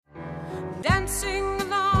dancing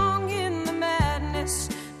along in the madness.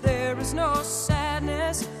 There is no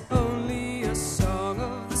sadness, only a song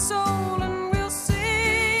of the soul, and we'll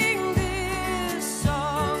sing this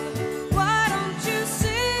song. Why don't you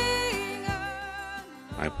sing?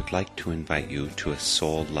 I would like to invite you to a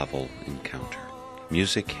soul-level encounter.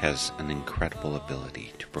 Music has an incredible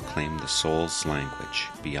ability to proclaim the soul's language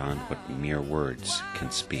beyond what mere words can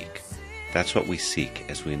speak. That's what we seek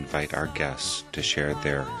as we invite our guests to share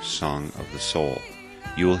their song of the soul.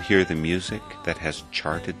 You will hear the music that has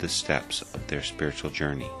charted the steps of their spiritual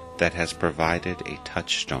journey, that has provided a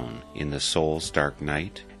touchstone in the soul's dark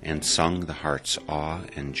night and sung the heart's awe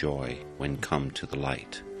and joy when come to the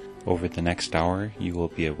light. Over the next hour, you will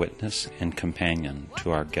be a witness and companion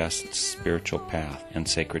to our guests' spiritual path and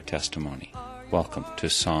sacred testimony. Welcome to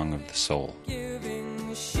Song of the Soul.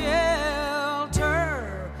 Giving shelter,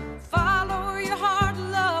 follow your heart,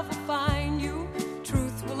 love will find you,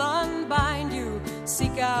 truth will unbind you,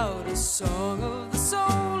 seek out a song of the soul,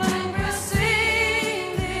 and we'll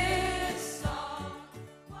sing this song.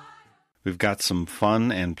 We've got some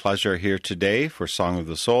fun and pleasure here today for Song of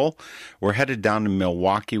the Soul. We're headed down to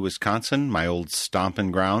Milwaukee, Wisconsin, my old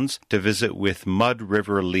stomping grounds, to visit with Mud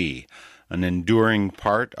River Lee, an enduring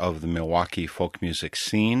part of the Milwaukee folk music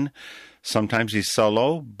scene. Sometimes he's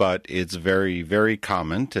solo, but it's very, very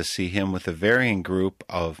common to see him with a varying group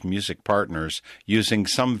of music partners using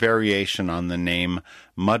some variation on the name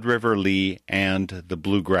Mud River Lee and the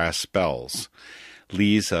Bluegrass Spells.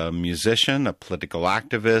 Lee's a musician, a political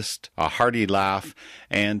activist, a hearty laugh,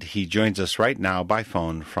 and he joins us right now by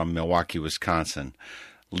phone from Milwaukee, Wisconsin.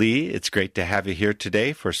 Lee, it's great to have you here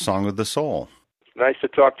today for Song of the Soul. Nice to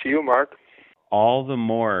talk to you, Mark. All the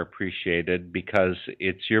more appreciated because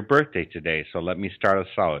it's your birthday today, so let me start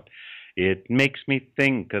us out. It makes me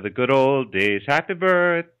think of the good old days. Happy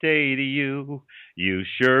birthday to you. You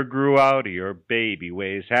sure grew out of your baby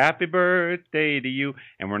ways. Happy birthday to you.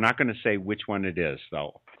 And we're not going to say which one it is,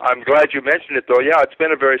 though. I'm glad you mentioned it, though. Yeah, it's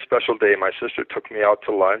been a very special day. My sister took me out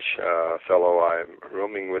to lunch. A fellow I'm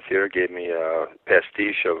rooming with here gave me a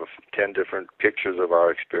pastiche of 10 different pictures of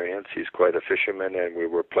our experience. He's quite a fisherman, and we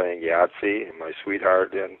were playing Yahtzee, my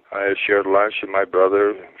sweetheart. And I shared lunch, and my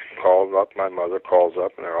brother called up, my mother calls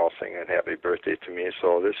up, and they're all singing happy birthday to me.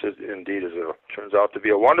 So this is indeed turns out to be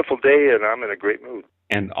a wonderful day, and I'm in a great mood.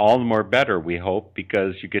 And all the more better, we hope,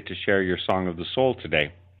 because you get to share your Song of the Soul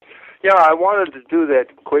today. Yeah, I wanted to do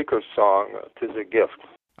that Quaker song, "'Tis a Gift."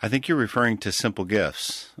 I think you're referring to Simple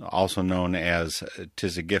Gifts, also known as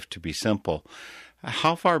 "'Tis a Gift to be Simple."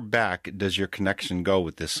 How far back does your connection go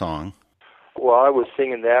with this song? Well, I was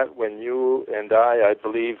singing that when you and I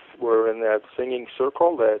believe, were in that singing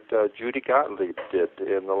circle that Judy Gottlieb did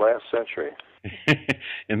in the last century.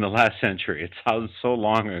 In the last century. It sounds so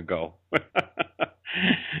long ago.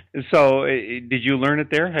 So, did you learn it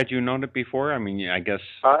there? Had you known it before? I mean, I guess...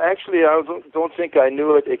 Actually, I don't think I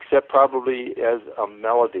knew it except probably as a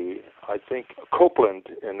melody. I think Copeland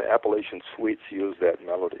in the Appalachian Suites used that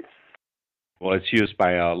melody. Well, it's used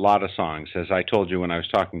by a lot of songs. As I told you when I was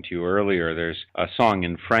talking to you earlier, there's a song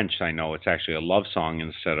in French, I know. It's actually a love song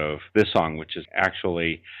instead of this song, which is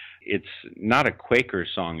actually... It's not a Quaker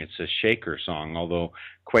song, it's a Shaker song, although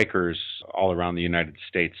Quakers all around the United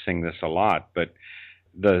States sing this a lot. But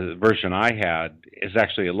the version I had is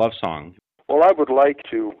actually a love song. Well, I would like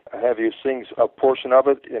to have you sing a portion of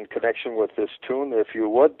it in connection with this tune, if you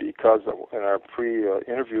would, because in our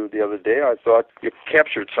pre-interview the other day, I thought you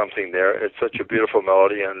captured something there. It's such a beautiful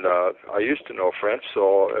melody, and I used to know French,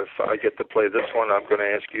 so if I get to play this one, I'm going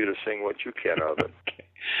to ask you to sing what you can of it. Okay.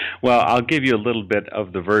 Well, I'll give you a little bit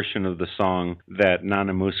of the version of the song that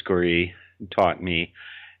Nana Mouskouri taught me.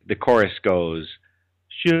 The chorus goes,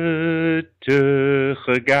 Je te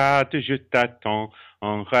regarde, je t'attends,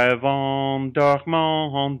 en rêvant,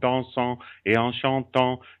 dormant, en dansant et en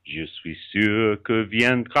chantant. Je suis sûr que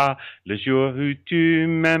viendra le jour où tu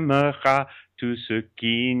m'aimeras. Tout ce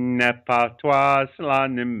qui n'est pas toi, cela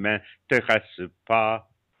ne m'intéresse pas.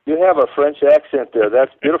 You have a French accent there.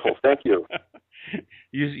 That's beautiful. Thank you.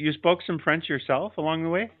 You spoke some French yourself along the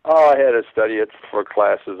way? Oh, I had to study it for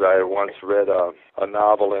classes. I once read a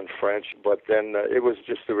novel in French, but then it was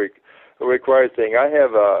just a required thing. I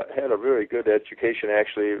have had a really good education,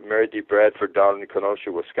 actually. Mary D. Bradford down in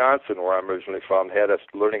Kenosha, Wisconsin, where I'm originally from, had us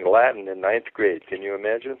learning Latin in 9th grade. Can you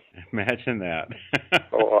imagine? Imagine that.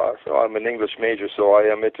 So I'm an English major, so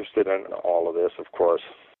I am interested in all of this, of course.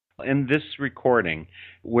 In this recording,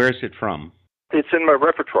 where's it from? It's in my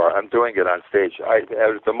repertoire. I'm doing it on stage. At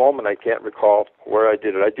the moment, I can't recall where I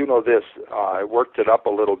did it. I do know this. I worked it up a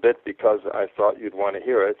little bit because I thought you'd want to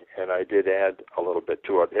hear it, and I did add a little bit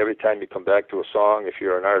to it. Every time you come back to a song, if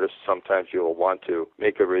you're an artist, sometimes you'll want to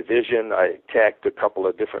make a revision. I tacked a couple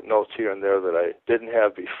of different notes here and there that I didn't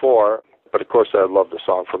have before. But, of course, I've loved the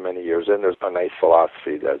song for many years, and there's a nice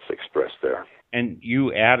philosophy that's expressed there. And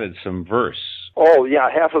you added some verse. Oh, yeah,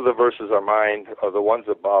 half of the verses are mine, are the ones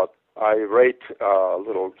about, I write a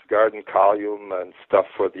little garden column and stuff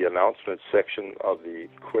for the announcement section of the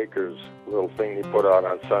Quakers' little thing they put out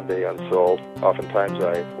on Sunday, and so oftentimes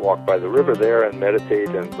I walk by the river there and meditate,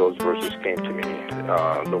 and those verses came to me.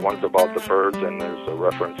 The ones about the birds, and there's a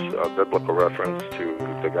reference, a biblical reference to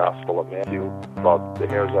the Gospel of Matthew about the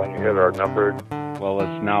hairs on your head are numbered. Well,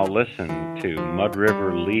 let's now listen to Mud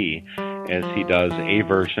River Lee as he does a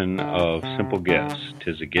version of Simple Gifts.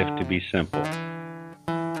 'Tis a gift to be simple.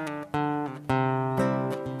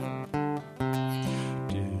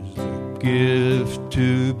 Gift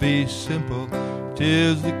to be simple,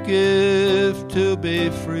 'tis the gift to be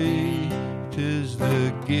free, 'tis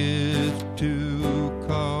the gift to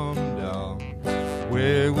come down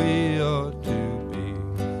where we ought to be.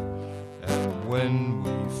 And when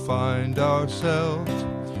we find ourselves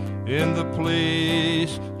in the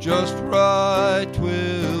place just right,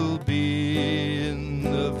 we'll be in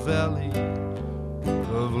the valley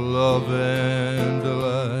of love and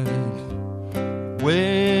delight.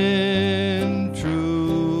 When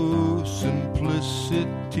true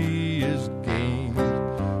simplicity is gained,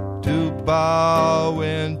 to bow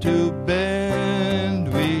and to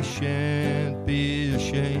bend, we shan't be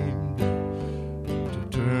ashamed. To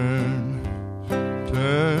turn,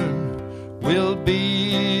 will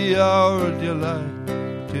be our delight,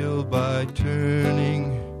 till by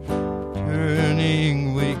turning,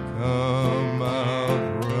 we come out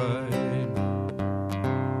right.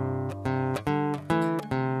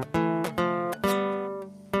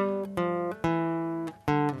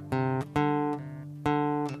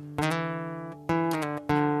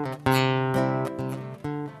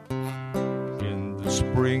 In the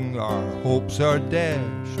spring our hopes are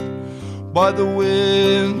dashed by the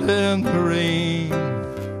wind and the rain.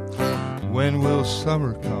 When will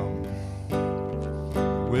summer come?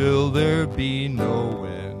 Will there be no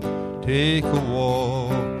end? Take a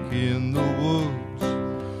walk in the woods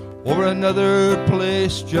or another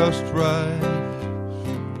place just right.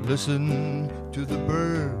 Listen to the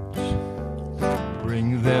birds,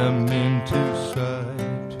 bring them into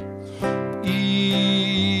sight.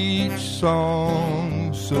 Each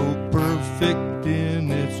song so perfect in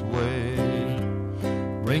its way,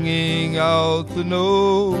 ringing out the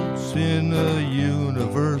notes in a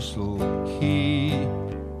universal key.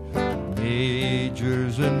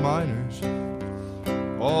 Majors and minors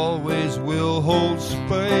always will hold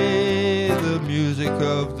sway. The music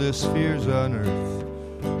of the spheres on earth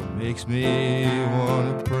makes me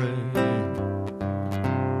want to pray.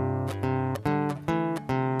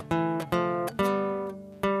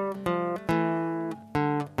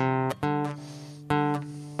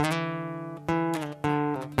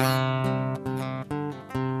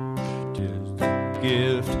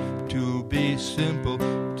 Gift to be simple,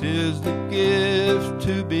 'tis the gift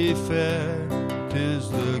to be fair, 'tis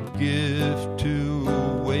the gift to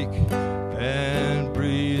wake and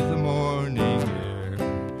breathe the morning air.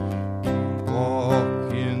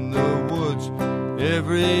 Walk in the woods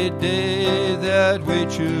every day that we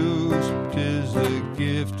choose, 'tis the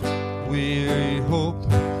gift we hope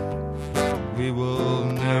we will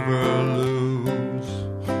never lose.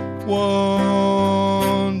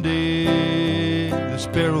 One day the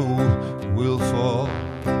sparrow will fall,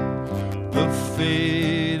 the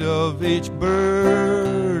fate of each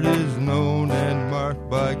bird is known and marked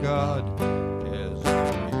by God as the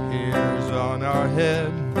hairs on our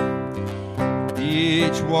head,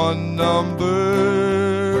 each one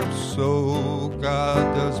numbered, so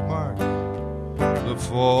God does mark the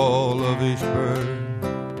fall of each bird.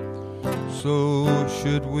 So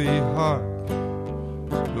should we hark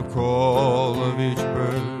the call of each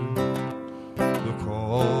bird, the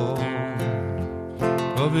call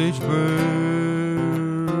of each bird.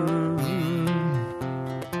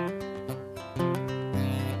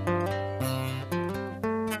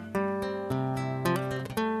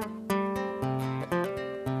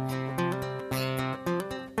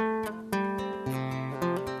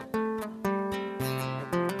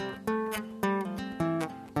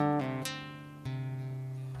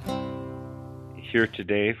 Here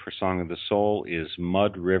today for Song of the Soul is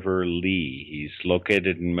Mud River Lee. He's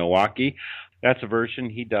located in Milwaukee. That's a version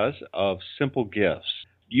he does of Simple Gifts.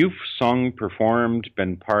 You've sung, performed,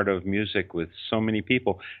 been part of music with so many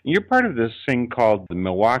people. And you're part of this thing called the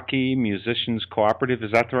Milwaukee Musicians Cooperative.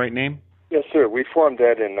 Is that the right name? Yes, sir. We formed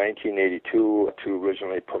that in 1982 to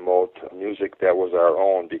originally promote music that was our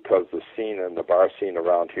own, because the scene and the bar scene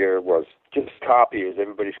around here was just copies.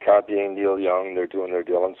 Everybody's copying Neil Young. They're doing their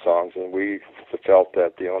Dylan songs, and we felt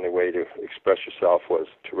that the only way to express yourself was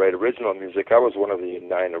to write original music. I was one of the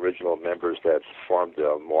 9 original members that formed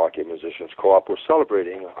the Milwaukee Musicians Co-op. We're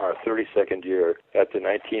celebrating our 32nd year at the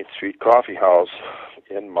 19th Street Coffee House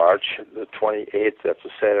in March the 28th. That's a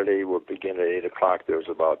Saturday. We'll begin at 8 o'clock. There's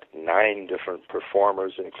about 9 different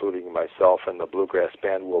performers, including myself, and the Bluegrass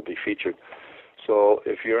Band will be featured. So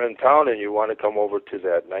if you're in town and you want to come over to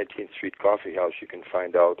that 19th Street Coffee House, you can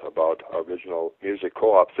find out about Original Music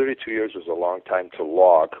Co-op. 32 years is a long time to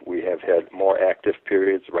log. We have had more active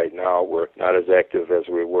periods. Right now we're not as active as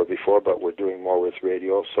we were before, but we're doing more with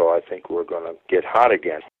radio, so I think we're going to get hot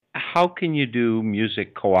again. How can you do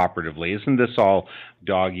music cooperatively? Isn't this all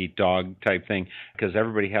dog-eat-dog type thing? Because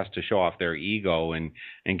everybody has to show off their ego and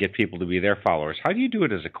get people to be their followers. How do you do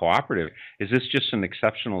it as a cooperative? Is this just an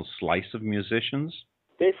exceptional slice of musicians?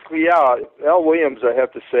 Basically, yeah. Al Williams, I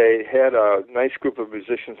have to say, had a nice group of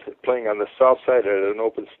musicians playing on the south side at an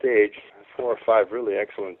open stage, 4 or 5 really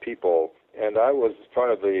excellent people. And I was part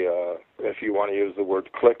of the, if you want to use the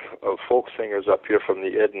word clique, of folk singers up here from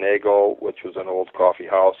the Ed Nago, which was an old coffee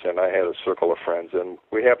house, and I had a circle of friends. And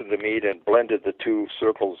we happened to meet and blended the 2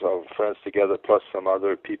 circles of friends together, plus some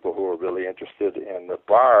other people who were really interested. And the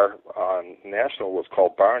bar on National was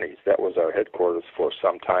called Barney's. That was our headquarters for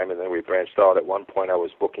some time, and then we branched out. At one point, I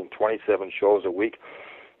was booking 27 shows a week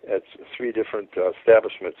at 3 different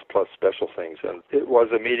establishments plus special things. And it was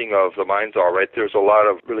a meeting of the minds, all right. There's a lot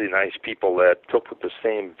of really nice people that took the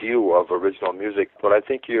same view of original music, but I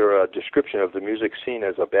think your description of the music scene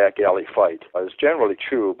as a back alley fight is generally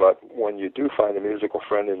true, but when you do find a musical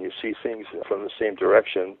friend and you see things from the same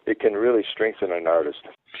direction, it can really strengthen an artist.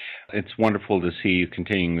 It's wonderful to see you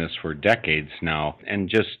continuing this for decades now and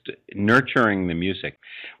just nurturing the music.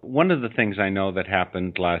 One of the things I know that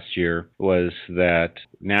happened last year was that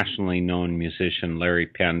nationally known musician Larry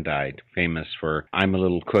Penn died, famous for I'm a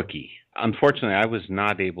Little Cookie. Unfortunately, I was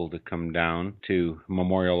not able to come down to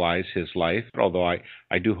memorialize his life, although I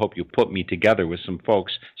do hope you put me together with some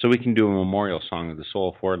folks so we can do a memorial Song of the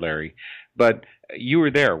Soul for Larry. But you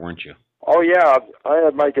were there, weren't you? Oh, yeah. I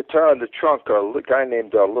had my guitar in the trunk. A guy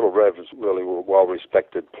named Little Rev, is really a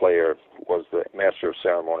well-respected player, was the master of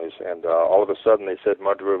ceremonies. And all of a sudden they said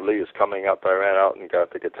Mud River Lee is coming up. I ran out and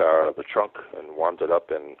got the guitar out of the trunk and warmed it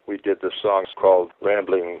up. And we did this song called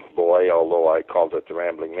Rambling Boy, although I called it The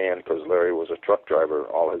Rambling Man because Larry was a truck driver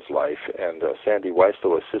all his life. And Sandy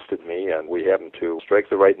Weisto assisted me, and we happened to strike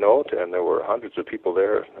the right note. And there were hundreds of people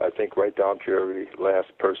there, I think right down to every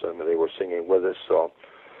last person. They were singing with us, so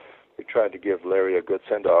we tried to give Larry a good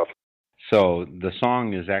send-off. So the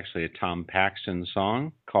song is actually a Tom Paxton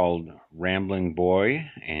song called Rambling Boy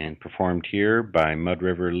and performed here by Mud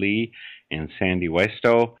River Lee and Sandy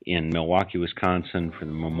Weisto in Milwaukee, Wisconsin for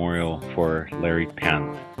the memorial for Larry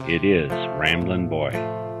Penn. It is Rambling Boy.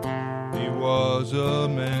 He was a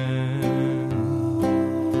man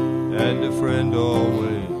and a friend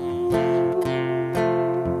always.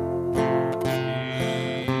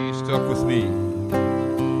 He stuck with me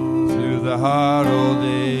the hard old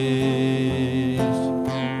days,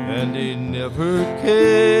 and he never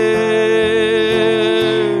cared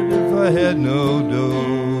if I had no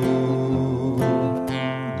dough.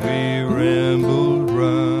 We rambled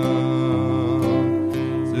round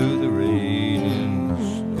through the rain and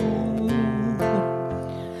snow,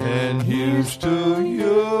 and here's to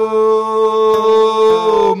you,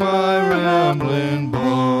 my rambling boy.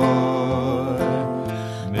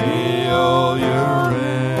 May all your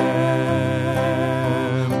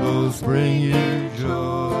bring you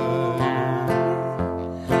joy.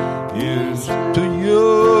 Here's to you,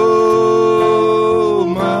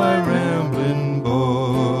 my rambling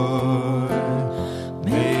boy.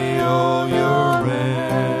 May all your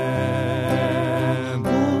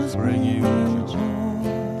rambles bring you joy.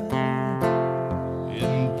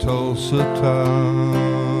 In Tulsa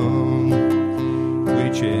town, we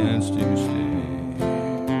chanced to stay.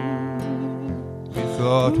 We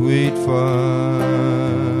thought we'd find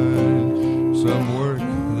some work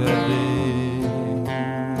that day.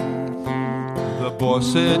 The boss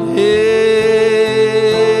said, hey,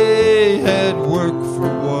 had work for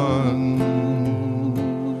one.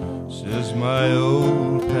 Says my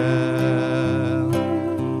old pal,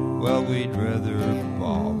 well, we'd rather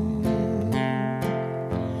bomb.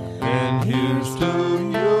 And here's to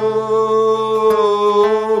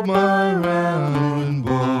you, my rambling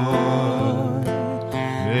boy.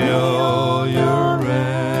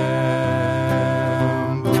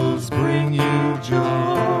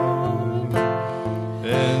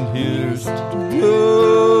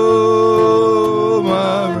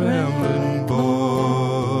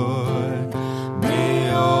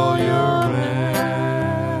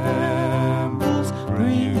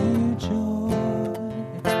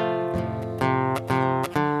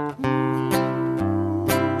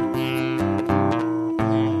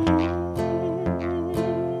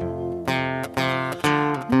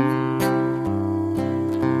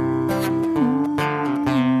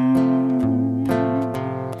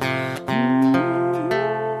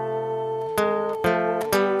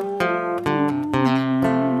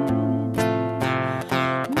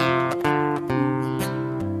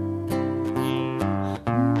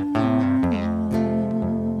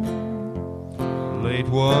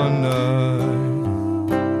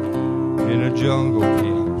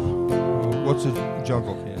 What's a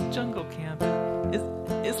jungle camp? Jungle camp.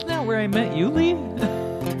 Isn't that where I met you, Lee?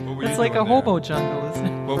 It's like a hobo jungle, isn't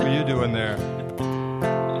it? What were you doing there?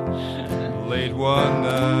 Late one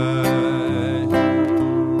night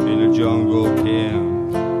in a jungle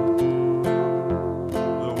camp.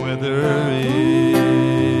 The weather,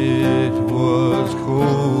 it was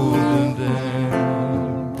cold and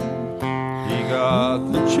damp. He got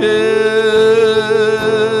the chills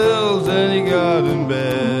and he got in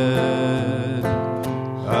bed.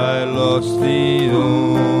 I lost the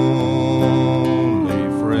only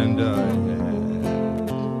friend I had.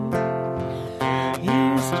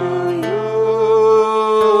 Here's to you,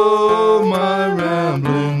 my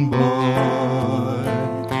rambling boy.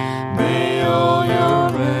 May all your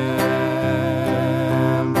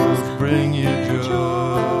rambles bring you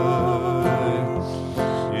joy.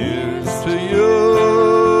 Here's to you,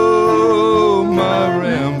 my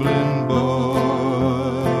rambling boy.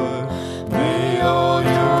 May all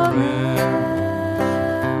your rambles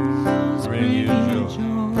bring you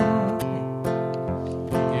joy.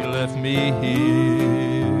 You left me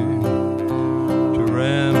here to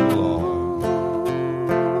ramble on.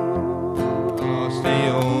 Lost the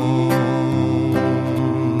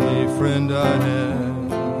only friend I had.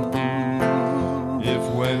 If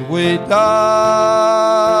when we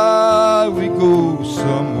die we go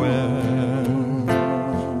somewhere,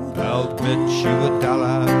 I'll bet you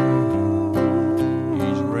 $1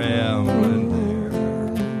 he's rambling there.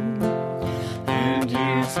 And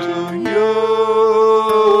here's to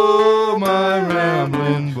you, my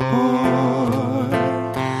rambling boy.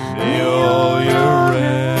 May all your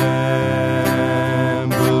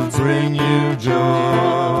rambles bring you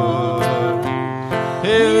joy.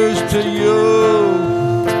 Here's to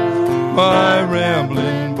you, my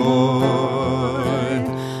rambling boy.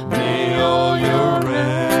 May all your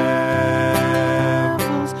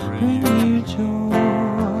rambles bring you joy.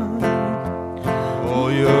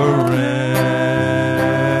 All your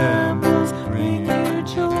rambles bring you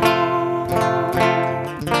joy.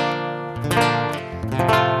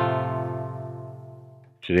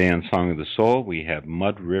 Today on Song of the Soul, we have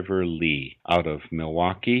Mud River Lee out of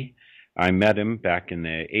Milwaukee. I met him back in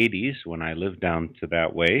the 80s when I lived down to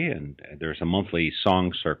that way, and there's a monthly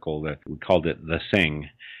song circle that we called it The Sing,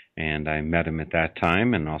 and I met him at that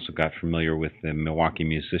time and also got familiar with the Milwaukee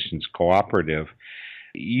Musicians Cooperative.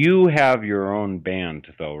 You have your own band,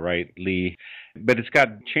 though, right, Lee? But it's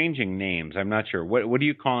got changing names. I'm not sure. What are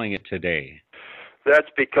you calling it today?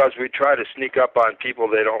 That's because we try to sneak up on people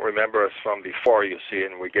they don't remember us from before, you see,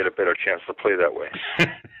 and we get a better chance to play that way.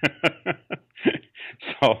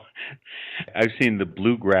 So, I've seen the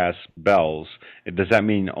Bluegrass Bells. Does that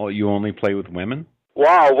mean you only play with women?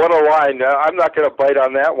 Wow, what a line. I'm not going to bite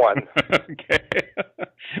on that one. Okay.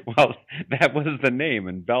 Well, that was the name,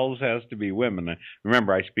 and Bells has to be women.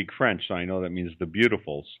 Remember, I speak French, so I know that means the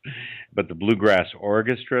Beautifuls. But the Bluegrass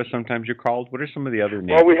Orchestra, sometimes you're called. What are some of the other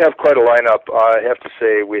names? Well, we have quite a lineup. I have to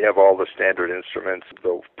say we have all the standard instruments.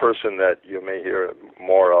 The person that you may hear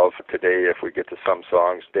more of today, if we get to some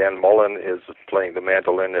songs, Dan Mullen is playing the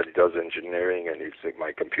mandolin, and he does engineering, and he's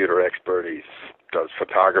my computer expert. He does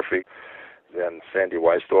photography. Then Sandy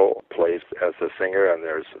Weistel plays as a singer, and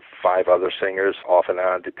there's 5 other singers off and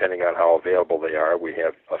on, depending on how available they are. We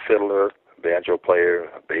have a fiddler, a banjo player,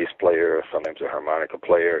 a bass player, sometimes a harmonica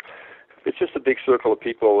player. It's just a big circle of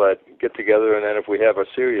people that get together, and then if we have a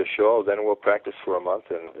serious show, then we'll practice for a month,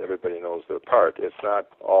 and everybody knows their part. It's not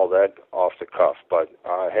all that off the cuff, but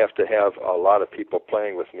I have to have a lot of people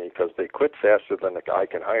playing with me because they quit faster than I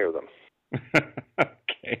can hire them.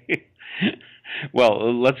 Okay.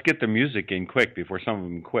 Well, let's get the music in quick before some of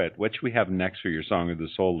them quit. What should we have next for your Song of the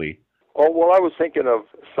Soul, Lee? Oh, well, I was thinking of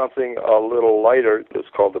something a little lighter. It's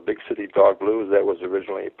called the Big City Dog Blues. That was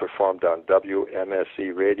originally performed on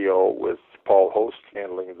WMSC Radio with Paul Host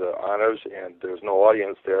handling the honors, and there's no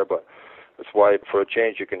audience there, but that's why, for a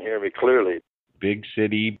change, you can hear me clearly. Big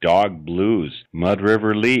City Dog Blues, Mud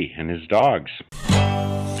River Lee and his dogs.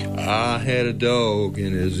 I had a dog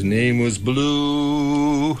and his name was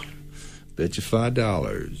Blue. Bet you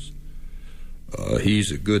 $5.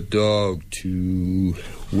 He's a good dog too.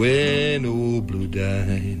 When old Blue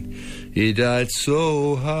died, he died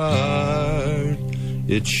so hard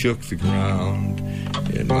it shook the ground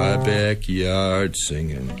in my backyard,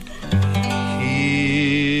 singing,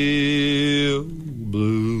 "Heel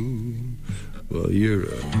Blue." Well, you're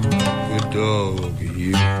a good dog,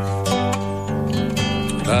 you.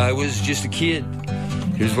 I was just a kid.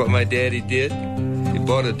 Here's what my daddy did. He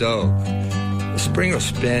bought a dog, a Springer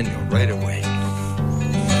Spaniel, right away.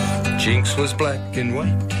 Jinx was black and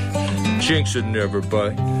white. Jinx would never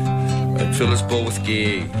bite. I'd fill his bowl with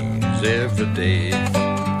games was every day.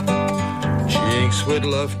 Jinx would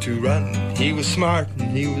love to run. He was smart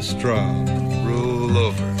and he was strong. Roll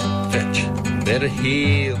over, fetch, better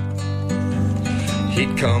heel.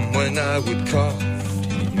 He'd come when I would call.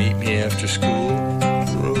 He'd meet me after school.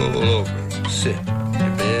 Roll over, sit, you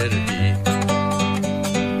better heel.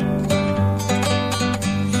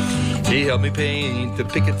 He helped me paint the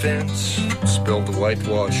picket fence. Spilled the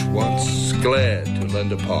whitewash once. Glad to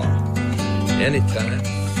lend a paw anytime.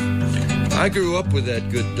 I grew up with that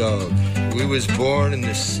good dog. We was born in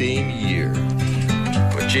the same year.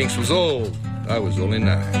 But Jinx was old. I was only 9.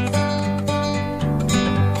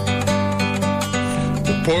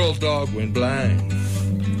 The poor old dog went blind.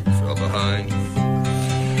 Fell behind.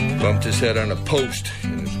 Bumped his head on a post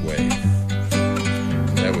in his way.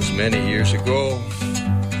 That was many years ago.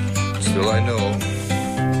 Still I know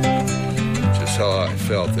just how I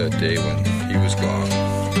felt that day when he was gone.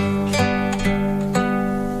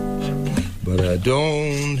 But I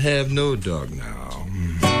don't have no dog now.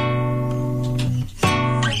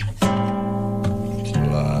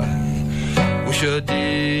 Till I wish I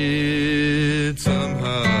did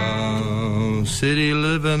somehow. City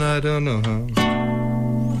living, I don't know how.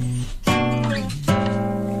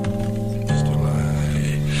 Still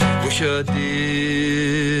I wish I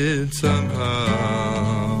did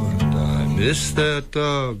somehow. And I miss that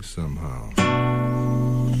dog somehow.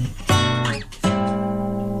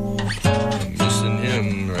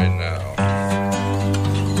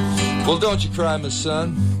 Well, don't you cry, my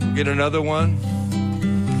son. We'll get another one.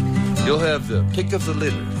 You'll have the pick of the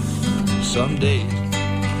litter someday.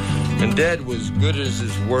 And Dad was good as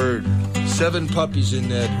his word. 7 puppies in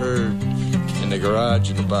that herd. In the garage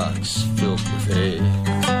in a box filled with hay.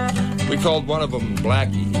 We called one of them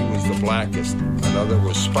Blackie. He was the blackest. Another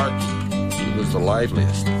was Sparky. He was the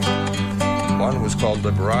liveliest. One was called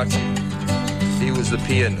Liberace. He was the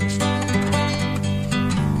pianist.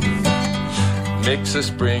 Mix a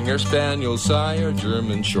Springer Spaniel sire,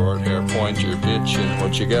 German short hair pointer bitch, and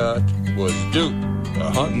what you got was Duke, a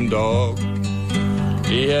hunting dog.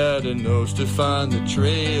 He had a nose to find the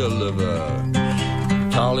trail of a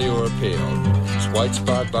collie or a pale. His white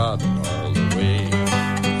spot bobbing all the way.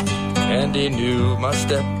 And he knew my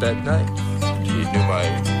step at night. He knew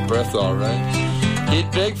my breath all right. He'd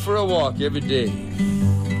beg for a walk every day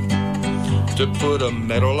to put a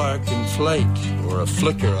meadowlark in flight or a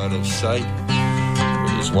flicker out of sight.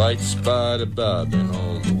 His white spot bobbing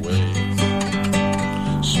all the way.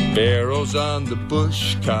 Sparrows on the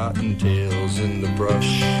bush, cottontails in the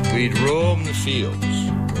brush. We'd roam the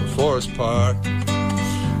fields or Forest Park.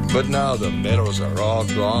 But now the meadows are all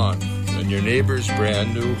gone, and your neighbor's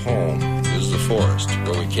brand new home is the forest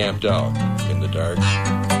where we camped out in the dark.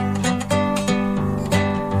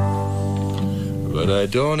 But I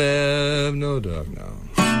don't have no dog now.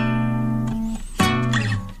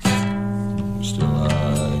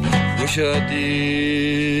 Wish I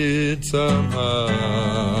did somehow.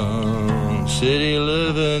 City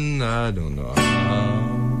living, I don't know how.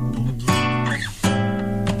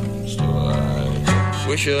 Still I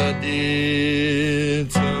wish I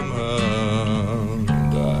did somehow.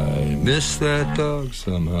 And I miss that dog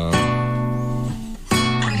somehow.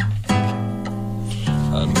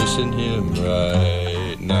 I'm missing him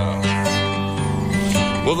right now.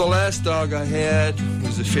 Well, the last dog I had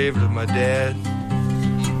was a favorite of my dad.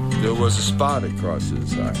 There was a spot across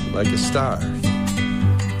his eye, like a star.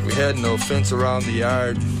 We had no fence around the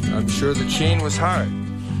yard. I'm sure the chain was hard,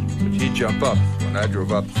 but he'd jump up when I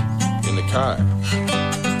drove up in the car.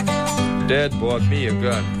 Dad bought me a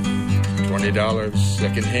gun, $20,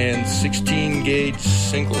 secondhand, 16-gauge,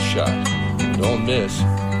 single shot. Don't miss.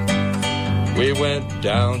 We went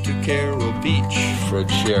down to Carroll Beach,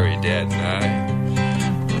 Fred Sherry, Dad and I.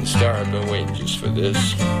 And Star had been waiting just for this.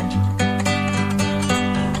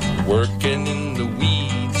 Working in the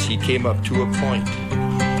weeds, he came up to a point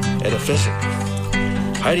at a pheasant,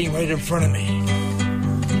 hiding right in front of me.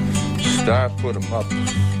 Star put him up.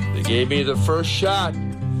 They gave me the first shot.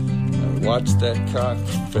 I watched that cock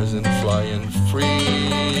pheasant flying free.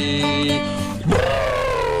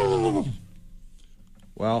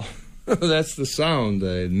 Well, that's the sound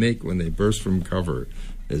they make when they burst from cover,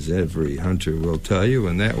 as every hunter will tell you,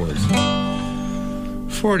 and that was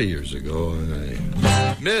 40 years ago, and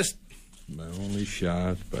I missed my only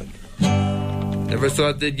shot, but never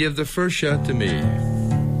thought they'd give the first shot to me.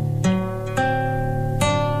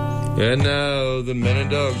 And now the men and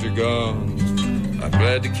dogs are gone. I'm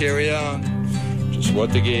glad to carry on just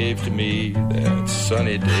what they gave to me that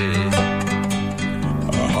sunny day.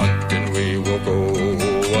 A-hunting we will go,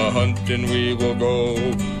 a-hunting we will go.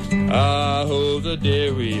 Ah-ho, the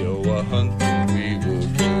dairy, oh, a-hunting we will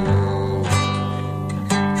go.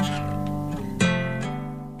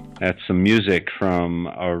 That's some music from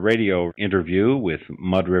a radio interview with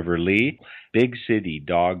Mud River Lee, Big City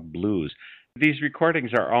Dog Blues. These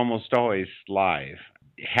recordings are almost always live.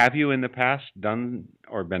 Have you in the past done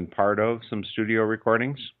or been part of some studio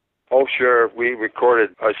recordings? Oh, sure. We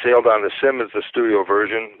recorded, I sailed on the Simmons, the studio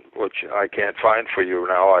version, which I can't find for you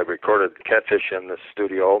now. I recorded Catfish in the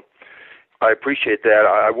studio. I appreciate that.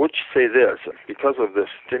 I would say this, because of the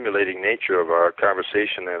stimulating nature of our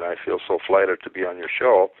conversation, and I feel so flattered to be on your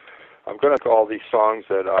show, I'm going to call these songs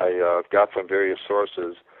that I got from various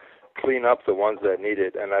sources, clean up the ones that need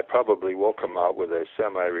it, and I probably will come out with a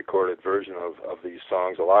semi-recorded version of these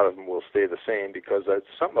songs. A lot of them will stay the same because there's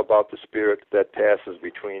something about the spirit that passes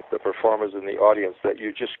between the performers and the audience that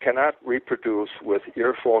you just cannot reproduce with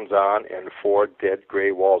earphones on and four dead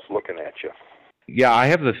gray walls looking at you. Yeah, I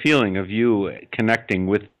have the feeling of you connecting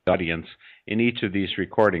with the audience in each of these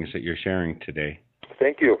recordings that you're sharing today.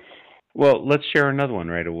 Thank you. Well, let's share another one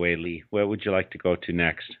right away, Lee. Where would you like to go to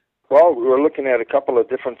next? Well, we're looking at a couple of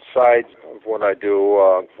different sides of what I do.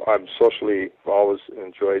 I'm socially always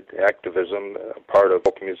enjoyed activism, part of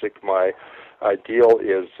folk music. My ideal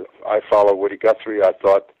is I follow Woody Guthrie. I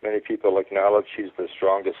thought many people acknowledge he's the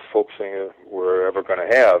strongest folk singer we're ever going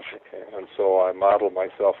to have. And so I model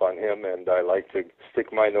myself on him, and I like to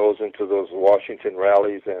stick my nose into those Washington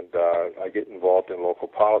rallies, and I get involved in local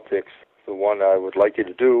politics. The one I would like you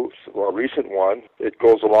to do, a recent one, it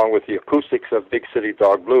goes along with the acoustics of Big City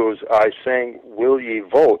Dog Blues. I sang Will Ye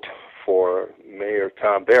Vote for Mayor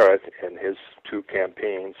Tom Barrett in his two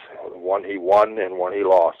campaigns, one he won and one he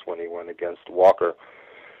lost when he went against Walker.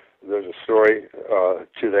 There's a story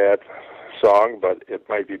to that song, but it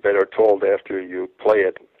might be better told after you play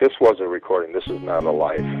it. This was a recording. This is not a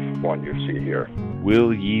live one you see here.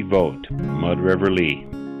 Will Ye Vote, Mud River Lee.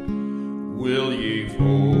 Will ye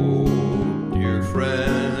vote, dear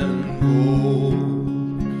friend, vote,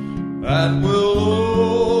 and we'll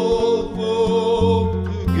all vote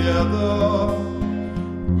together.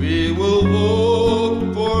 We will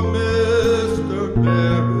vote for Mr.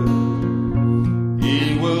 Barrett.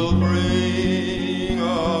 He will bring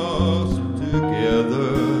us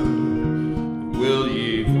together. Will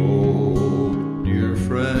ye vote, dear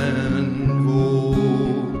friend, vote?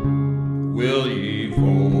 Will ye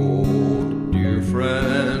vote, dear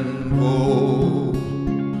friend, vote,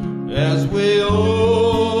 as we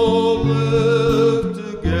all live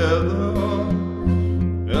together,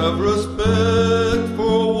 have respect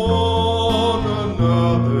for one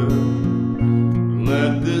another,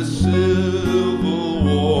 let this civil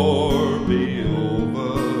war be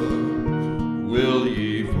over. Will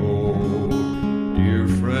ye vote, dear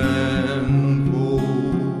friend, vote?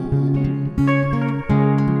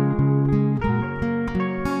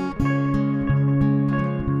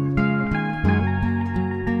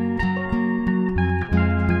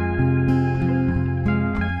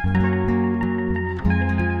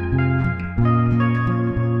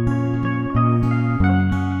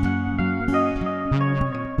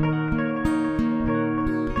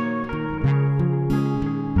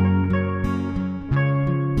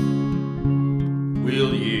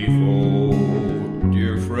 Will ye vote,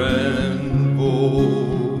 dear friend,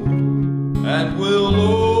 vote, and we'll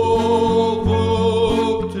all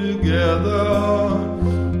vote together.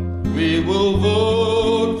 We will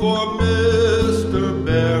vote for Mr.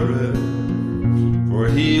 Barrett, for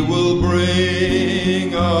he will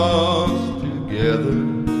bring us together.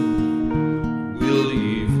 Will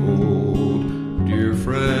ye vote, dear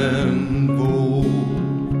friend, vote?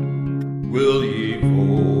 Will ye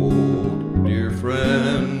vote, dear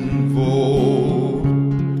friend, vote?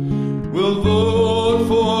 We'll vote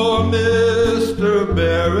for Mr.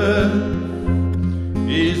 Barrett.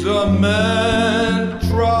 He's a man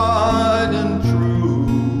tried and true,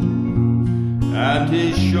 and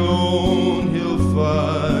he's shown he'll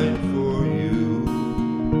fight for you.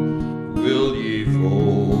 Will ye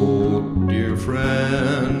vote, dear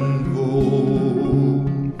friend, vote?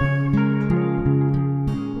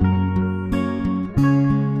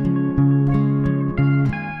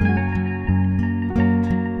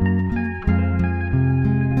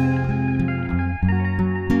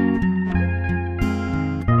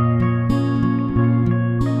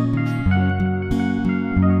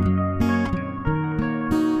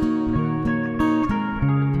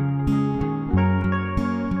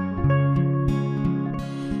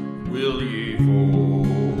 Will ye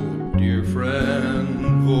vote, dear friend,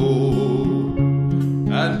 vote,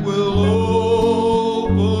 and we'll all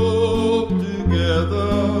vote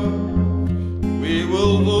together. We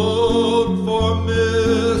will vote for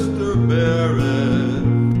Mr. Barrett,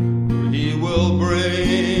 for he will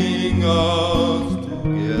bring us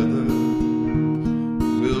together.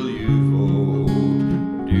 Will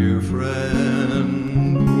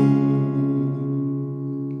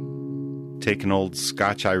take an old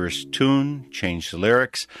Scotch-Irish tune, change the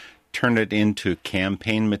lyrics, turn it into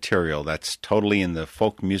campaign material that's totally in the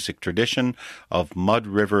folk music tradition of Mud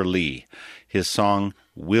River Lee, his song,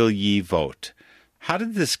 Will Ye Vote? How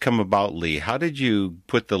did this come about, Lee? How did you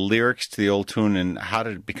put the lyrics to the old tune, and how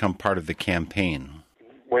did it become part of the campaign?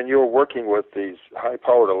 When you're working with these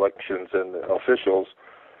high-powered elections and officials,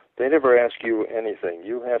 they never ask you anything.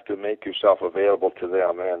 You have to make yourself available to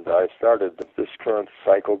them. And I started this current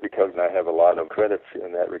cycle because I have a lot of credits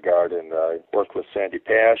in that regard. And I worked with Sandy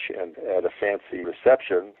Pash and at a fancy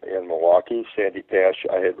reception in Milwaukee. Sandy Pash,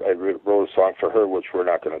 I wrote a song for her, which we're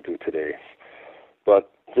not going to do today.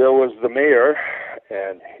 But there was the mayor,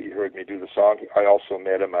 and he heard me do the song. I also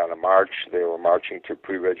met him on a march. They were marching to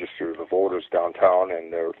pre-register the voters downtown,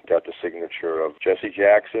 and they got the signature of Jesse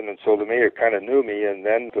Jackson. And so the mayor kind of knew me. And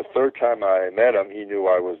then the third time I met him, he knew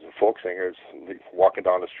I was a folk singer, walking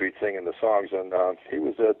down the street singing the songs. And he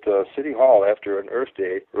was at City Hall after an Earth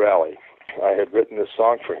Day rally. I had written this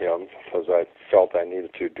song for him because I felt I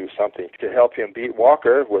needed to do something to help him beat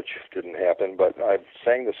Walker, which didn't happen, but I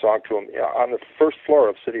sang the song to him on the first floor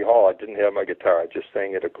of City Hall. I didn't have my guitar. I just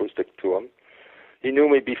sang it acoustic to him. He knew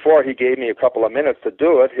me before. He gave me a couple of minutes to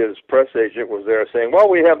do it. His press agent was there saying, well,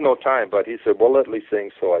 we have no time, but he said, well, let me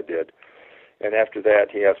sing, so I did. And after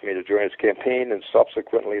that, he asked me to join his campaign, and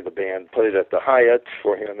subsequently the band played at the Hyatt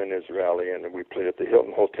for him in his rally, and we played at the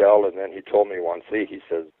Hilton Hotel. And then he told me once, he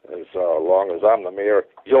says, as long as I'm the mayor,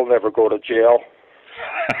 you'll never go to jail.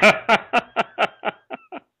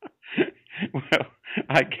 Well,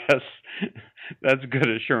 I guess that's good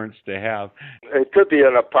assurance to have. It could be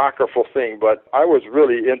an apocryphal thing, but I was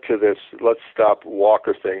really into this Let's Stop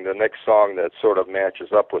Walker thing. The next song that sort of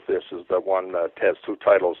matches up with this is the one that has two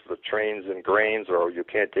titles, The Trains and Grains, or You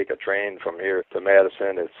Can't Take a Train from Here to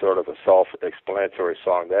Madison. It's sort of a self-explanatory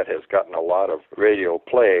song that has gotten a lot of radio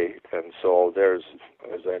play, and so there's,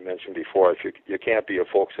 as I mentioned before, if you can't be a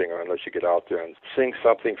folk singer unless you get out there and sing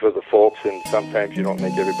something for the folks, and sometimes you don't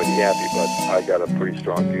make everybody happy, but I got a pretty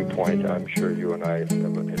strong viewpoint. I'm sure you and I,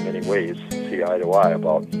 in many ways, see eye to eye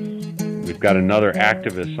about. We've got another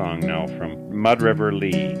activist song now from Mud River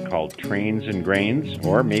Lee called Trains and Grains,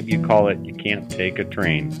 or maybe you call it You Can't Take a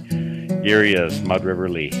Train. Here he is, Mud River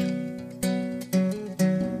Lee.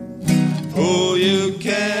 Oh, you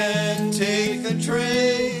can't take a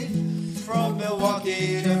train from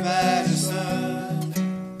Milwaukee to Madison.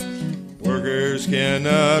 Workers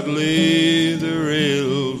cannot leave the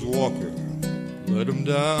rails, Walker, let them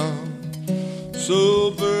down.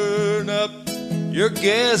 So burn up your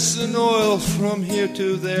gas and oil from here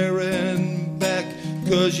to there and back,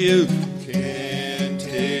 'cause you can't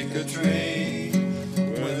take a train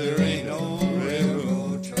where there ain't no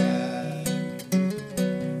railroad track.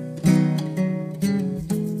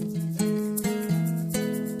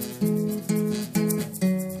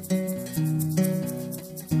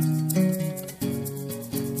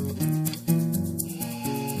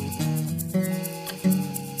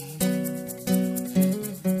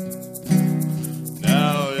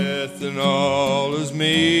 Ethanol is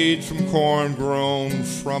made from corn grown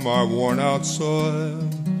from our worn-out soil.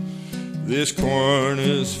 This corn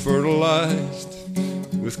is fertilized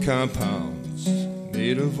with compounds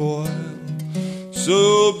made of oil.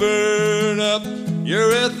 So burn up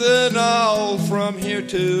your ethanol from here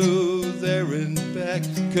to there and back,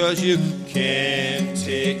 'cause you can't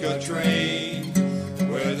take a train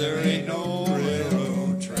where there ain't no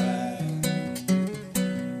railroad track.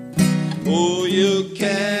 Oh, you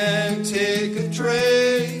can't take a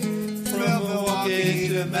train from Milwaukee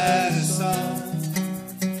to Madison.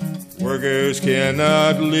 Workers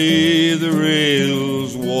cannot leave the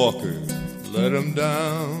rails, Walker, let them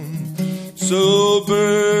down. So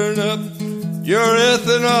burn up your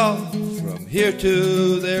ethanol from here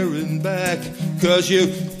to there and back, 'cause you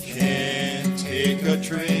can't take a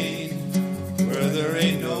train where there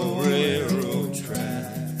ain't no railroad track.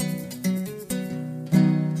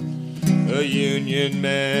 A Union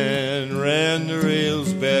man ran the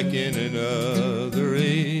rails back in another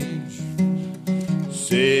age.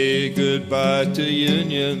 Say goodbye to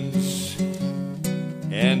unions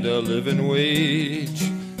and a living wage,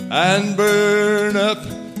 and burn up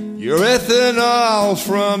your ethanol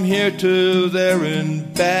from here to there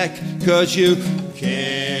and back, 'cause you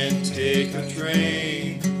can't take a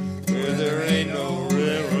train where there ain't no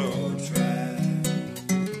railroad track.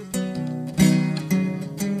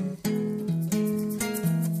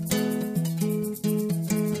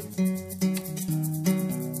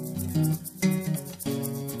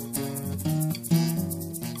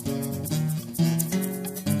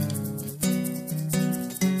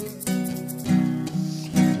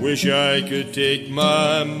 Wish I could take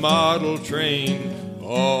my model train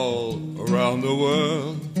all around the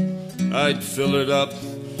world. I'd fill it up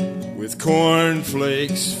with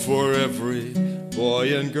cornflakes for every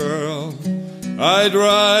boy and girl. I'd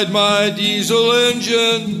ride my diesel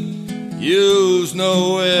engine, use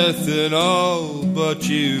no ethanol, but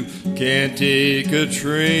you can't take a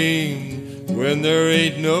train when there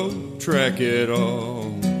ain't no track at all.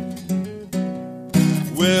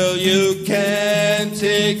 Well, you can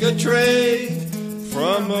take a train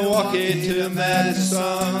from Milwaukee to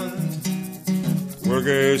Madison.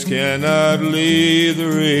 Workers cannot leave the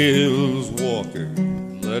rails, Walker,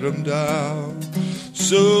 let them down.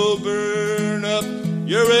 So burn up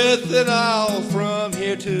your ethanol from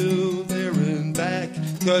here to there and back,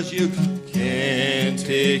 'cause you can't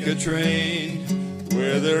take a train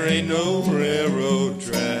where there ain't no railroad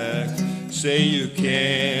track. Say you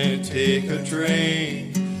can't take a train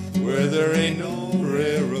where there ain't no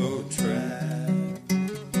railroad track.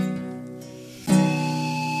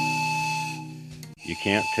 You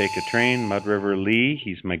Can't Take a Train, Mud River Lee.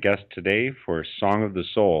 He's my guest today for Song of the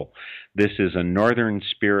Soul. This is a Northern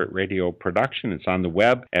Spirit Radio production. It's on the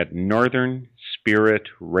web at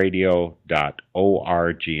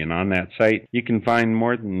northernspiritradio.org. And on that site, you can find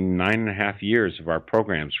more than 9.5 years of our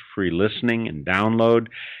programs for free listening and download.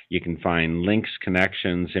 You can find links,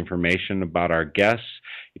 connections, information about our guests.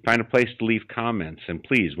 You find a place to leave comments. And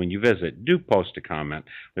please, when you visit, do post a comment.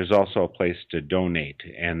 There's also a place to donate.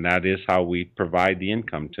 And that is how we provide the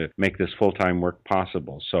income to make this full-time work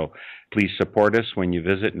possible. So please support us when you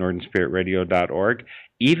visit northernspiritradio.org.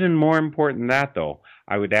 Even more important than that, though,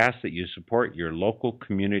 I would ask that you support your local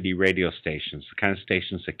community radio stations, the kind of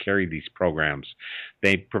stations that carry these programs.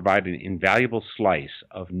 They provide an invaluable slice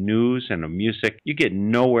of news and of music you get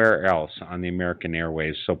nowhere else on the American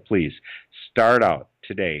airwaves. So please, start out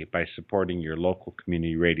today by supporting your local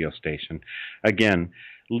community radio station. Again,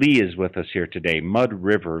 Lee is with us here today, Mud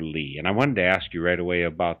River Lee. And I wanted to ask you right away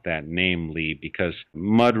about that name, Lee, because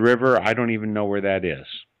Mud River, I don't even know where that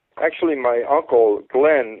is. Actually, my uncle,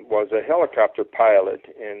 Glenn, was a helicopter pilot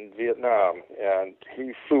in Vietnam, and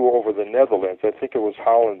he flew over the Netherlands. I think it was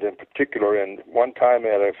Holland in particular, and one time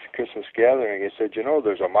at a Christmas gathering, he said, you know,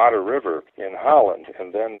 there's a Modder River in Holland.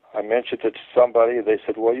 And then I mentioned it to somebody. They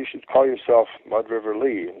said, well, you should call yourself Mud River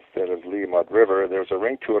Lee instead of Lee Mud River. There's a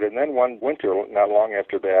ring to it. And then one winter, not long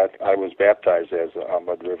after that, I was baptized as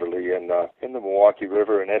Mud River Lee in the Milwaukee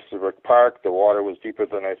River in Estabrook Park. The water was deeper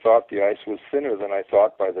than I thought. The ice was thinner than I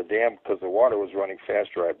thought by the dam because the water was running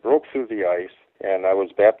faster. I broke through the ice, and I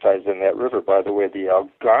was baptized in that river. By the way, the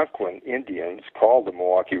Algonquin Indians called the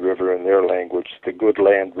Milwaukee River in their language the Good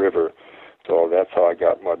Land River. So that's how I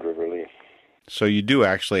got Mud River Lee. So you do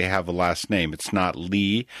actually have a last name. It's not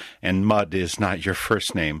Lee, and Mud is not your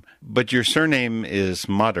first name. But your surname is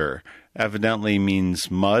Mudder. Evidently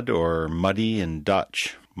means mud or muddy in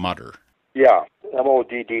Dutch. Mudder. Yeah,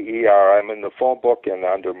 M-O-D-D-E-R. I'm in the phone book, and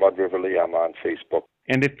under Mud River Lee, I'm on Facebook.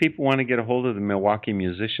 And if people want to get a hold of the Milwaukee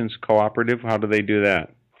Musicians Cooperative, how do they do that?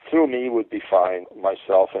 Through me would be fine,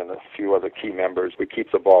 myself and a few other key members. We keep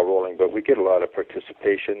the ball rolling, but we get a lot of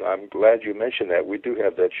participation. I'm glad you mentioned that. We do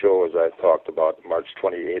have that show, as I talked about, March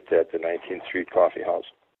 28th at the 19th Street Coffee House.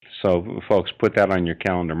 So, folks, put that on your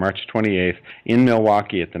calendar, March 28th in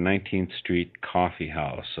Milwaukee at the 19th Street Coffee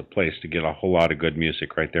House, a place to get a whole lot of good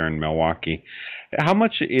music right there in Milwaukee. How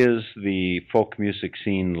much is the folk music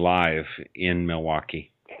scene live in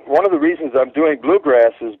Milwaukee? One of the reasons I'm doing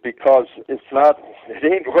bluegrass is because it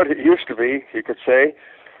ain't what it used to be, you could say.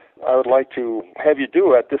 I would like to have you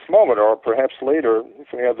do at this moment, or perhaps later,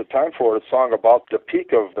 if we have the time for it, a song about the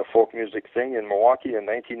peak of the folk music thing in Milwaukee in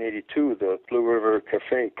 1982. The Blue River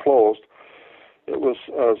Cafe closed. It was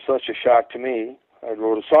such a shock to me. I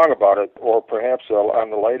wrote a song about it, or perhaps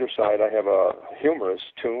on the lighter side, I have a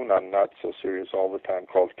humorous tune. I'm not so serious all the time,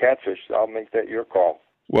 called Catfish. I'll make that your call.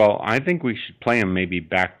 Well, I think we should play them maybe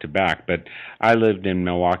back to back, but I lived in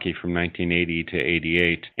Milwaukee from 1980 to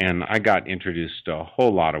 88, and I got introduced to a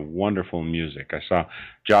whole lot of wonderful music. I saw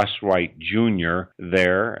Josh White Jr.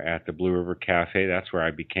 there at the Blue River Cafe. That's where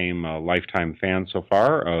I became a lifetime fan so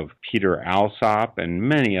far of Peter Alsop and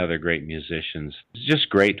many other great musicians. Just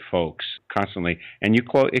great folks constantly. And it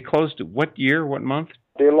closed what year, what month?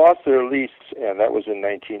 They lost their lease, and that was in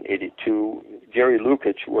 1982. Gary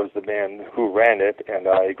Lukic was the man who ran it, and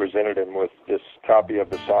I presented him with this copy of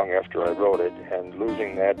the song after I wrote it, and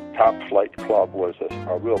losing that top-flight club was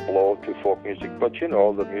a real blow to folk music. But, you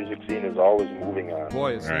know, the music scene is always moving on.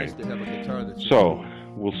 Boy, it's nice to have a guitar that's... So,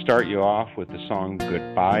 we'll start you off with the song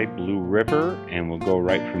Goodbye Blue River, and we'll go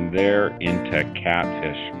right from there into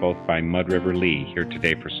Catfish, both by Mud River Lee, here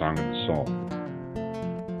today for Song of the Soul.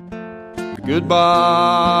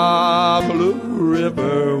 Goodbye, Blue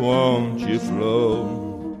River, won't you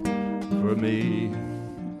flow for me?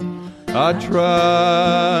 I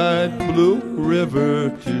tried, Blue River,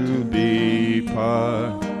 to be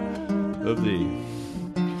part of thee.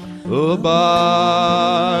 Oh,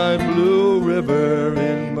 by Blue River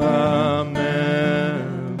in my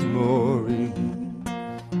memory.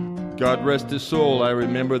 God rest his soul, I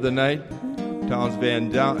remember the night Townes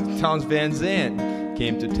Van Zandt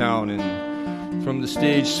came to town and from the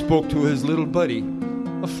stage spoke to his little buddy,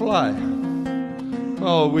 a fly.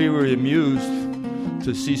 Oh, we were amused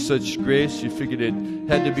to see such grace. You figured it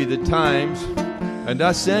had to be the times. And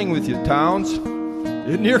I sang with you, Townes.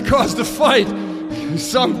 It near caused a fight.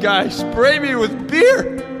 Some guy sprayed me with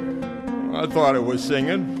beer. I thought it was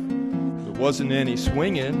singing. There wasn't any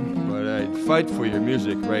swinging, but I'd fight for your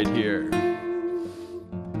music right here.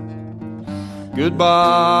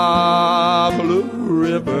 Goodbye, Blue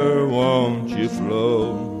River, won't you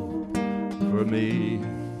flow for me?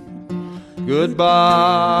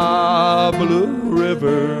 Goodbye, Blue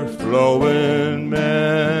River, flowing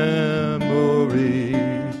memory.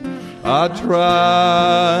 I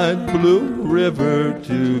tried, Blue River,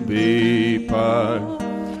 to be part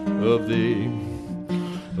of thee.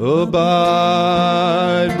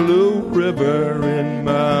 Abide, Blue River, in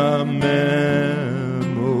my memory.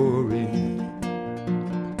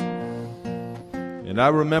 And I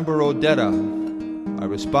remember Odetta. I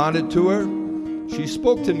responded to her. She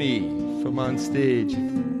spoke to me from on stage.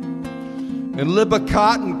 And Libba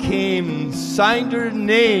Cotton came and signed her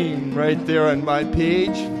name right there on my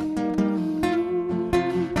page.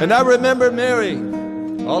 And I remember Mary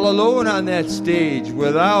all alone on that stage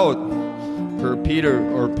without her Peter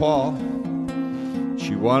or Paul.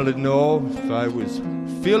 She wanted to know if I was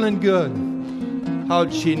feeling good.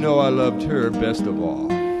 How'd she know I loved her best of all?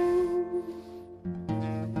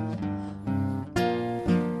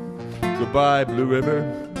 Goodbye, Blue River.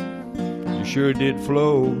 You sure did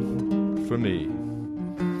flow for me.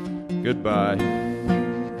 Goodbye.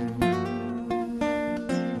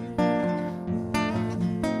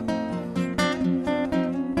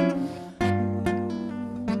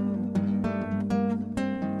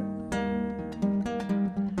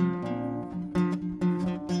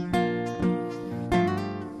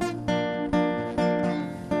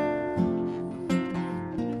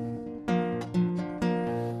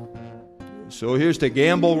 So here's to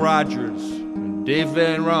Gamble Rogers, and Dave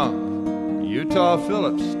Van Ronk, Utah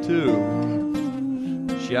Phillips, too.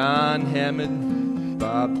 John Hammond,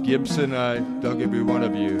 Bob Gibson, I dug every one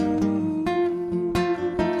of you.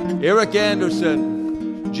 Eric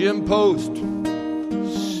Anderson, Jim Post,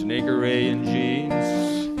 Snaker Ray and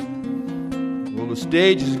Jeans. Well, the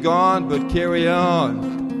stage is gone, but carry on,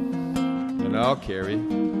 and I'll carry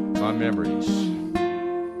my memories.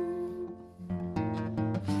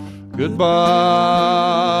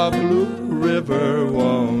 Goodbye, Blue River,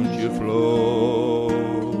 won't you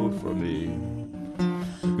flow for me?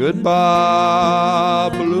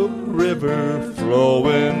 Goodbye, Blue River,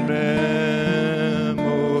 flowing memory.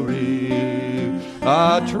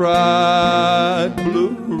 I tried,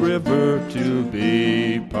 Blue River, to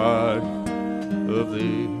be part of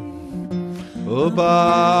thee. Oh,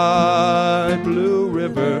 by Blue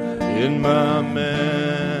River in my memories.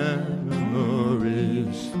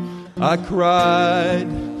 I cried,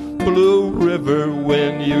 Blue River,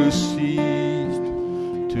 when you ceased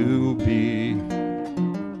to be.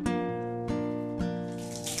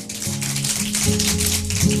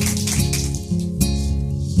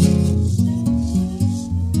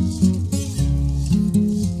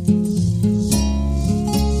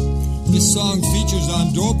 This song features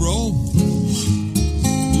on dobro.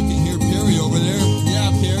 You can hear Perry over there. Yeah,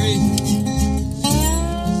 Perry.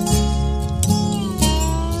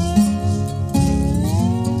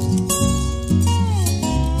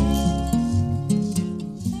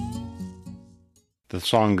 The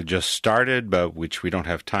song that just started, but which we don't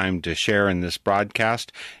have time to share in this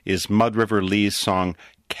broadcast, is Mud River Lee's song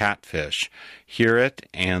Catfish. Hear it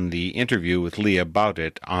and the interview with Lee about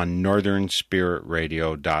it on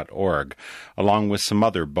northernspiritradio.org, along with some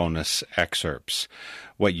other bonus excerpts.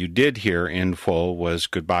 What you did hear in full was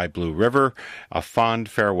Goodbye Blue River, a fond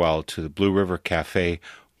farewell to the Blue River Cafe,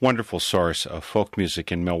 wonderful source of folk music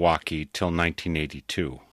in Milwaukee till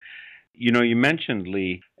 1982. You know, you mentioned,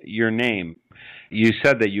 Lee, your name. You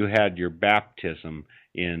said that you had your baptism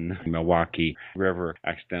in Milwaukee River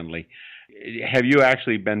accidentally. Have you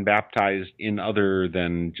actually been baptized in other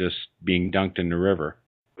than just being dunked in the river?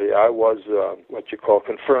 I was what you call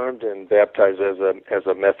confirmed and baptized as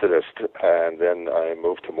a Methodist, and then I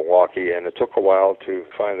moved to Milwaukee, and it took a while to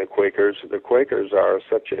find the Quakers. The Quakers are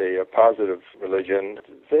such a positive religion.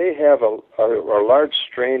 They have a large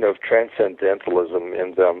strain of transcendentalism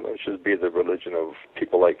in them, which would be the religion of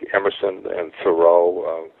people like Emerson and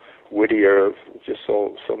Thoreau, Whittier, just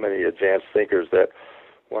so many advanced thinkers that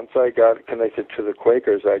once I got connected to the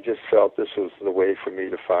Quakers, I just felt this was the way for me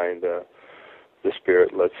to find the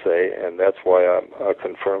Spirit, let's say, and that's why I'm a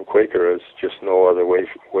confirmed Quaker. Is just no other way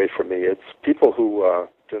for me. It's people who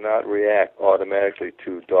do not react automatically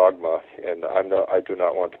to dogma, and I do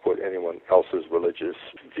not want to put anyone else's religious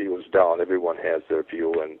views down. Everyone has their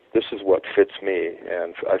view, and this is what fits me,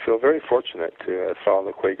 and I feel very fortunate to have found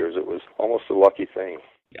the Quakers. It was almost a lucky thing.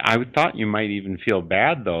 I thought you might even feel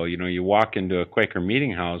bad, though. You know, you walk into a Quaker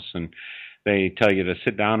meeting house and they tell you to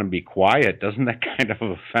sit down and be quiet. Doesn't that kind of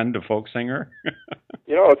offend a folk singer?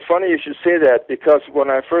 You know, it's funny you should say that, because when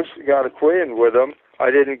I first got acquainted with them, I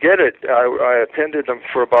didn't get it. I attended them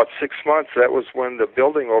for about 6 months. That was when the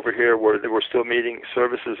building over here, where they were still meeting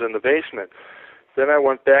services in the basement. Then I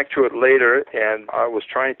went back to it later, and I was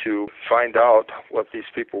trying to find out what these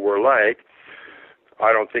people were like.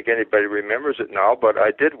 I don't think anybody remembers it now, but I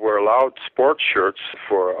did wear loud sports shirts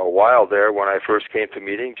for a while there when I first came to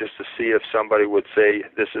meeting, just to see if somebody would say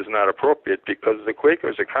this is not appropriate, because the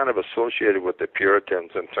Quakers are kind of associated with the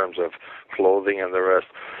Puritans in terms of clothing and the rest.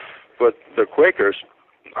 But the Quakers,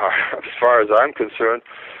 as far as I'm concerned,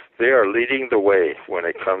 they are leading the way when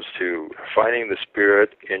it comes to finding the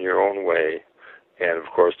Spirit in your own way. And,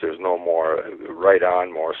 of course, there's no more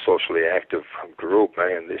more socially active group.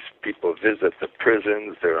 And these people visit the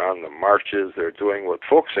prisons, they're on the marches, they're doing what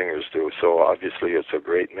folk singers do. So, obviously, it's a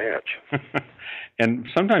great match. And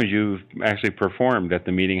sometimes you've actually performed at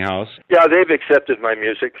the meeting house. Yeah, they've accepted my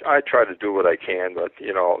music. I try to do what I can, but,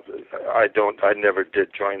 you know, I never did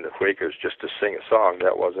join the Quakers just to sing a song.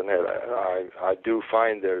 That wasn't it. I do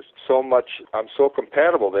find there's so much, I'm so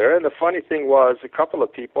compatible there. And the funny thing was, a couple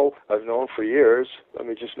of people I've known for years, let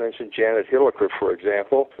me just mention Janet Hilliker, for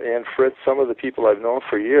example, and Fritz, some of the people I've known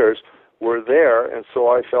for years were there, and so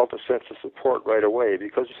I felt a sense of support right away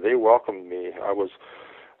because they welcomed me. I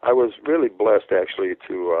was really blessed, actually,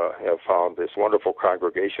 to have found this wonderful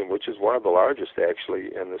congregation, which is one of the largest, actually,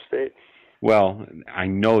 in the state. Well, I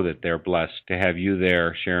know that they're blessed to have you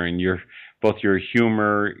there sharing both your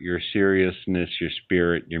humor, your seriousness, your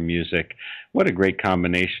spirit, your music. What a great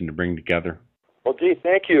combination to bring together. Well, gee,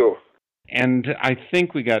 thank you. And I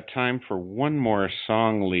think we got time for one more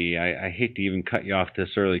song, Lee. I hate to even cut you off this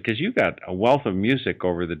early because you've got a wealth of music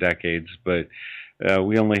over the decades, but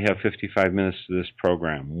we only have 55 minutes to this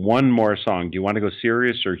program. One more song. Do you want to go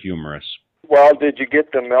serious or humorous? Well, did you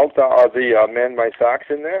get the meltdown or the Mend My Socks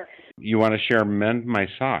in there? You want to share Mend My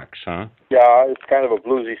Socks, huh? Yeah, it's kind of a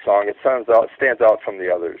bluesy song. It stands out from the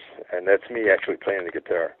others, and that's me actually playing the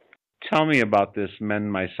guitar. Tell me about this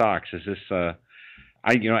Mend My Socks. Is this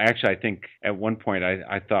I think at one point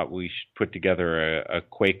I thought we should put together a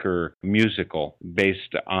Quaker musical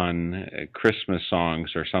based on Christmas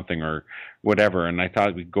songs or something or whatever, and I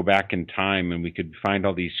thought we'd go back in time and we could find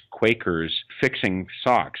all these Quakers fixing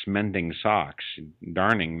socks, mending socks,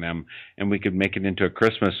 darning them, and we could make it into a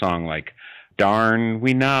Christmas song like, darn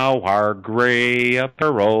we now our gray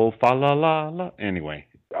apparel, fa la la la. Anyway.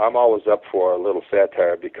 I'm always up for a little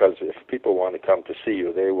satire because if people want to come to see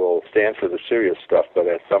you, they will stand for the serious stuff, but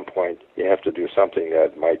at some point you have to do something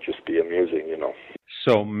that might just be amusing, you know.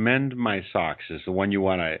 So Mend My Socks is the one you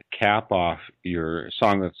want to cap off your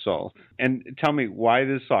Song of the Soul. And tell me why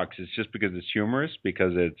this socks. It's just because it's humorous?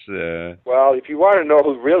 Because it's... Well, if you want to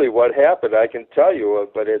know really what happened, I can tell you,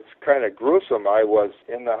 but it's kind of gruesome. I was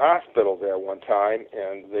in the hospital there one time,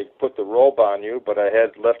 and they put the robe on you, but I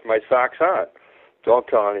had left my socks on. Don't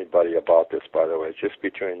tell anybody about this, by the way. It's just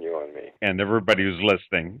between you and me. And everybody who's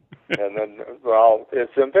listening. And then, well,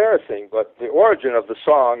 it's embarrassing, but the origin of the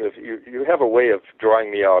song, if you have a way of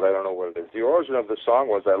drawing me out, I don't know what it is. The origin of the song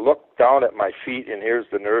was I looked down at my feet, and here's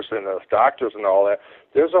the nurse and the doctors and all that.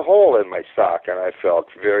 There's a hole in my sock, and I felt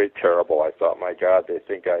very terrible. I thought, my God, they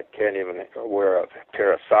think I can't even wear a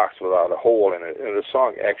pair of socks without a hole in it. And the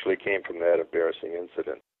song actually came from that embarrassing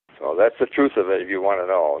incident. So that's the truth of it if you want to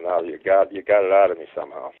know. Now you got it out of me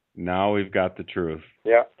somehow. Now we've got the truth.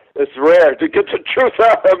 Yeah. It's rare to get the truth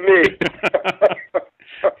out of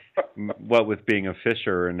me. What with being a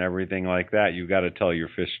fisher and everything like that, you've got to tell your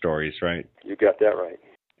fish stories, right? You got that right.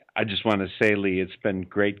 I just want to say, Lee, it's been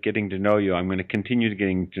great getting to know you. I'm going to continue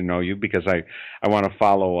getting to know you because I want to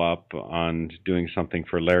follow up on doing something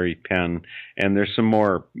for Larry Penn, and there's some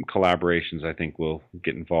more collaborations I think we'll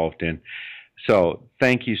get involved in. So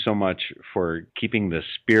thank you so much for keeping the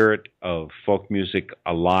spirit of folk music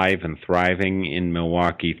alive and thriving in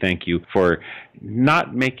Milwaukee. Thank you for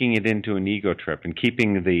not making it into an ego trip and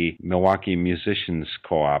keeping the Milwaukee Musicians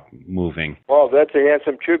Co-op moving. Well, that's a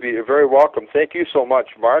handsome tribute. You're very welcome. Thank you so much,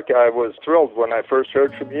 Mark. I was thrilled when I first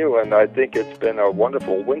heard from you, and I think it's been a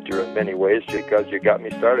wonderful winter in many ways because you got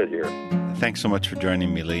me started here. Thanks so much for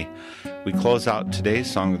joining me, Lee. We close out today's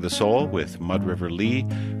Song of the Soul with Mud River Lee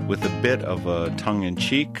with a bit of a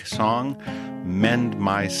tongue-in-cheek song, Mend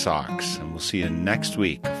My Socks. And we'll see you next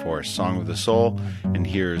week for Song of the Soul. And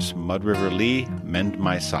here's Mud River Lee, Mend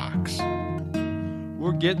My Socks.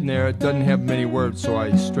 We're getting there. It doesn't have many words, so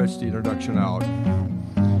I stretched the introduction out.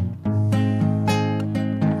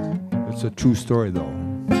 It's a true story, though.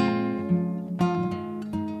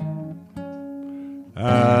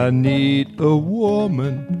 I need a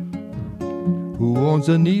woman who owns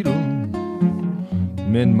a needle,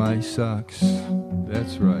 mend my socks.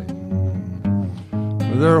 That's right.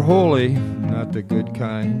 They're holy, not the good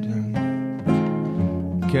kind.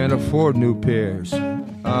 Can't afford new pairs.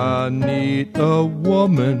 I need a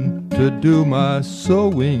woman to do my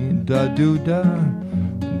sewing, da-do-da.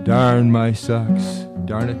 Darn my socks,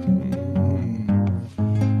 darn it.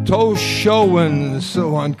 Toes showing,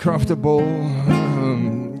 so uncomfortable.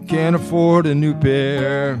 Can't afford a new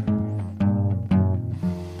pair.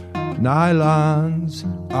 Nylons,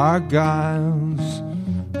 argyles,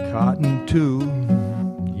 cotton too,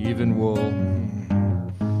 even wool.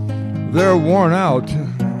 They're worn out.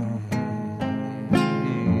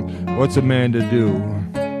 What's a man to do?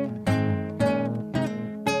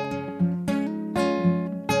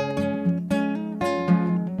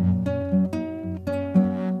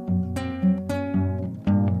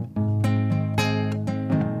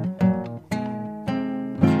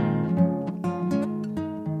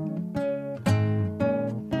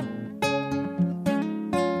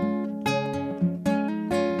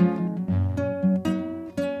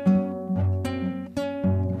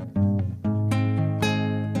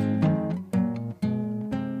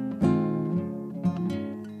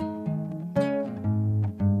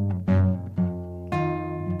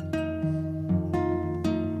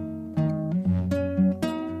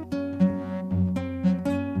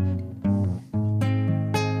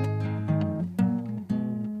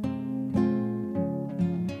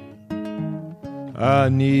 I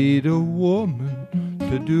need a woman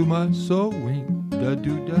to do my sewing,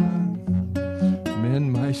 da-do-da,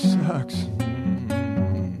 mend my socks.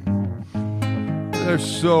 They're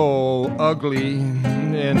so ugly,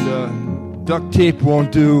 and duct tape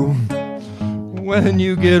won't do when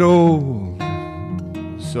you get old.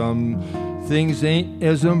 Some things ain't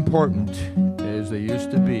as important as they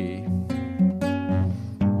used to be.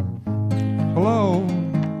 Hello,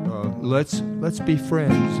 let's be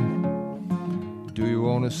friends. Do you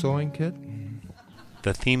own a sewing kit?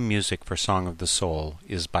 The theme music for Song of the Soul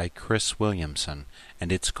is by Chris Williamson,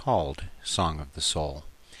 and it's called Song of the Soul.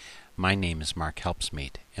 My name is Mark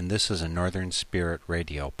Helpsmeet, and this is a Northern Spirit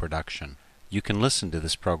Radio production. You can listen to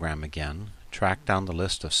this program again, track down the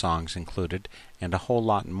list of songs included, and a whole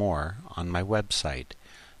lot more on my website,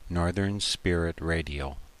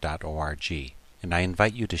 northernspiritradio.org. And I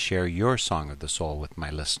invite you to share your Song of the Soul with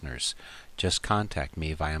my listeners. Just contact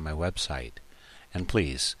me via my website. And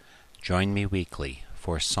please, join me weekly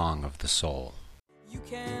for Song of the Soul. You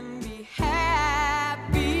can be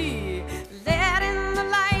happy, let in the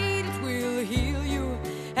light, it will heal you,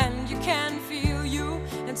 and you can feel you,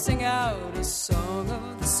 and sing out a song.